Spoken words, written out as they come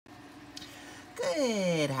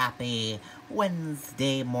Good, happy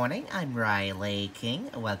Wednesday morning. I'm Riley King.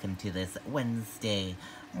 Welcome to this Wednesday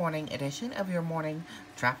morning edition of your morning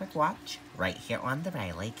traffic watch right here on the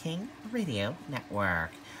Riley King Radio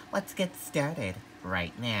Network. Let's get started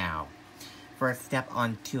right now. First up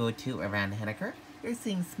on 202 around Henniker, you're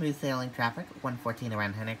seeing smooth sailing traffic. 114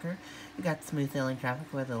 around Henniker, you got smooth sailing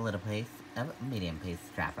traffic with a little pace of medium pace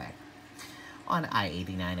traffic. On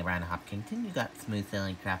I-89 around Hopkinton, you got smooth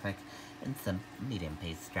sailing traffic and some medium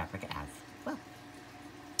pace traffic as well.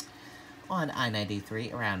 On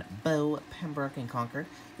I-93 around Bow, Pembroke, and Concord,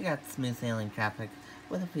 you got smooth sailing traffic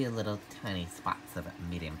with a few little tiny spots of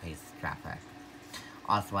medium pace traffic.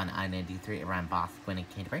 Also on I-93 around Boscawen and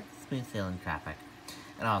Canterbury, smooth sailing traffic.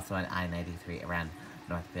 And also on I-93 around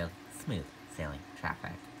Northfield, smooth sailing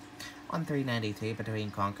traffic. On 393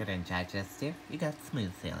 between Concord and Chichester, you got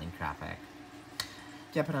smooth sailing traffic.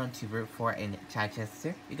 Jumping onto Route 4 in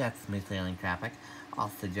Chichester, you got smooth sailing traffic.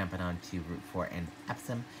 Also jumping onto Route 4 in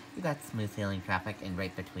Epsom, you got smooth sailing traffic. And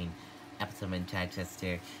right between Epsom and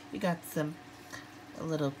Chichester, you got a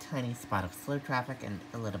little tiny spot of slow traffic and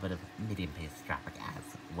a little bit of medium pace traffic as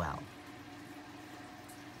well.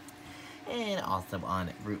 And also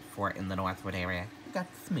on Route 4 in the Northwood area, you got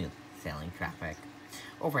smooth sailing traffic.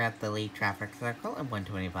 Over at the Lee Traffic Circle in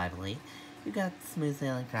 125 Lee, you got smooth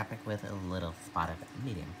sailing traffic with a little spot of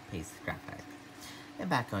medium pace traffic. And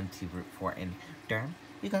back onto Route 4 in Durham,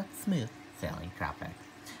 you got smooth sailing traffic.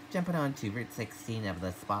 Jumping onto Route 16 of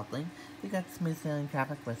the Spalding, you got smooth sailing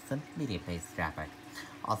traffic with some medium pace traffic.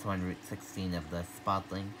 Also on Route 16 of the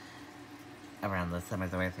Spalding, around the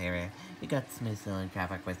Somersworth area, you got smooth sailing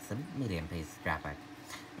traffic with some medium pace traffic.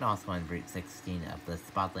 And also on Route 16 of the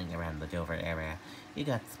Spalding around the Dover area, you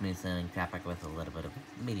got smooth sailing traffic with a little bit of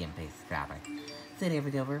medium pace traffic. City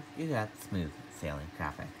of Dover, you got smooth sailing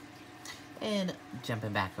traffic. And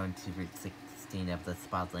jumping back onto Route 16 of the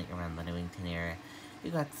Spalding around the Newington area,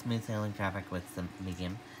 you got smooth sailing traffic with some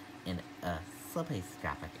medium and slow pace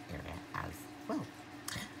traffic area as well.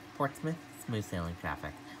 Portsmouth, smooth sailing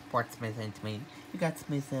traffic. Portsmouth and Maine, you got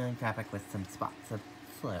smooth sailing traffic with some spots of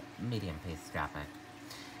slow, medium pace traffic.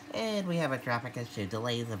 And we have a traffic issue,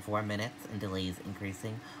 delays of 4 minutes and delays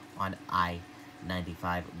increasing on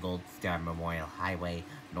I-95 Gold Star Memorial Highway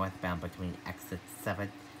northbound between exit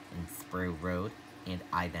 7 and Spru Road and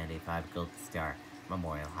I-95 Gold Star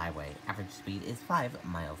Memorial Highway. Average speed is 5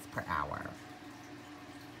 miles per hour.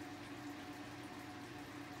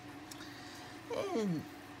 And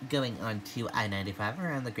going on to I-95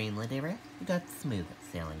 around the Greenland area, you got smooth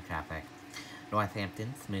sailing traffic.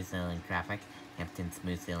 Northampton, smooth sailing traffic. Hampton,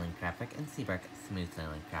 smooth sailing traffic. And Seabrook, smooth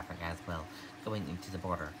sailing traffic as well, going into the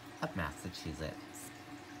border of Massachusetts.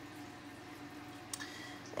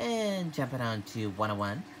 And jumping on to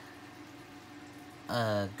 101.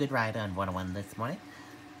 A good ride on 101 this morning.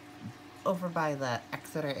 Over by the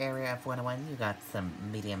Exeter area of 101, you got some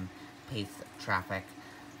medium pace traffic.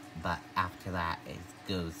 But after that, it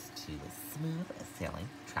goes to the smooth sailing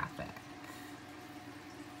traffic.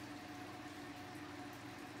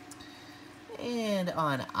 And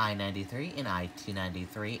on I-93 and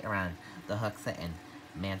I-293 around the Hooksett and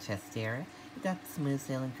Manchester area, you got smooth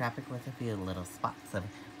sailing traffic with a few little spots of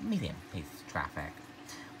medium pace traffic.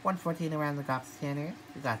 114 around the Goffstown area,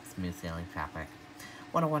 you got smooth sailing traffic.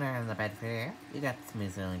 101 around the Bedford area, you got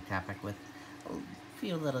smooth sailing traffic with a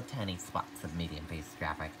few little tiny spots of medium pace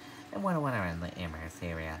traffic. And 101 around the Amherst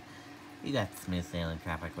area, you got smooth sailing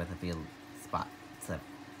traffic with a few spots of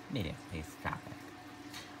medium pace traffic.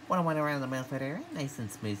 101 around the Milford area, nice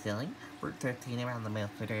and smooth sailing. Route 13 around the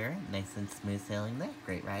Milford area, nice and smooth sailing there.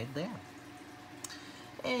 Great ride there.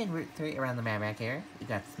 And Route 3 around the Merrimack area, you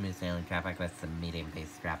got smooth sailing traffic with some medium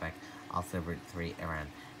pace traffic. Also Route 3 around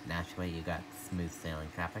Nashua, you got smooth sailing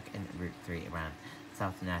traffic. And Route 3 around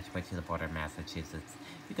South Nashua to the border of Massachusetts,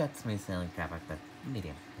 you got smooth sailing traffic with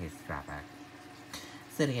medium pace traffic.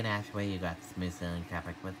 City of Nashua, you got smooth sailing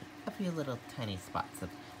traffic with a few little tiny spots of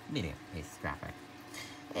medium pace traffic.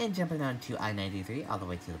 And jumping on to I-93 all the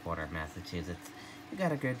way to the border of Massachusetts, you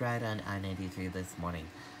got a good ride on I-93 this morning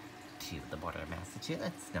to the border of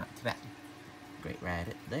Massachusetts. Not too bad. Great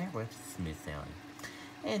ride there with smooth sailing.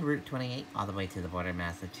 And Route 28 all the way to the border of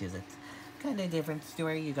Massachusetts. Kind of different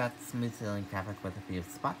story. You got smooth sailing traffic with a few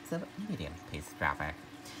spots of medium pace traffic.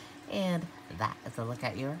 And that is a look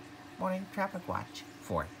at your morning traffic watch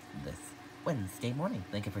for this Wednesday morning.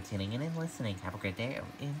 Thank you for tuning in and listening. Have a great day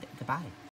and goodbye.